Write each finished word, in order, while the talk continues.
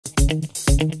Hey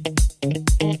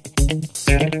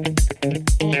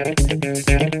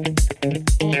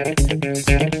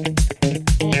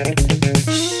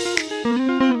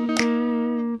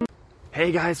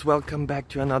guys, welcome back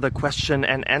to another question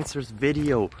and answers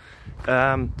video.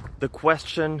 The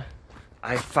question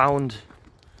I found,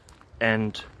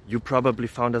 and you probably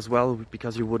found as well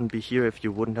because you wouldn't be here if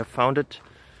you wouldn't have found it,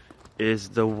 is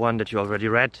the one that you already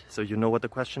read, so you know what the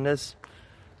question is.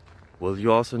 Will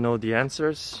you also know the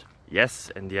answers?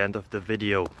 Yes, in the end of the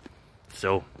video.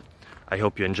 So I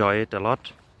hope you enjoy it a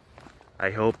lot.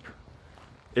 I hope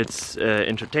it's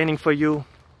entertaining for you.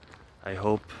 I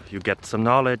hope you get some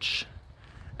knowledge.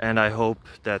 And I hope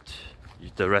that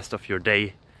the rest of your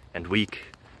day and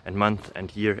week and month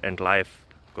and year and life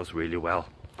goes really well.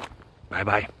 Bye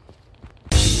bye.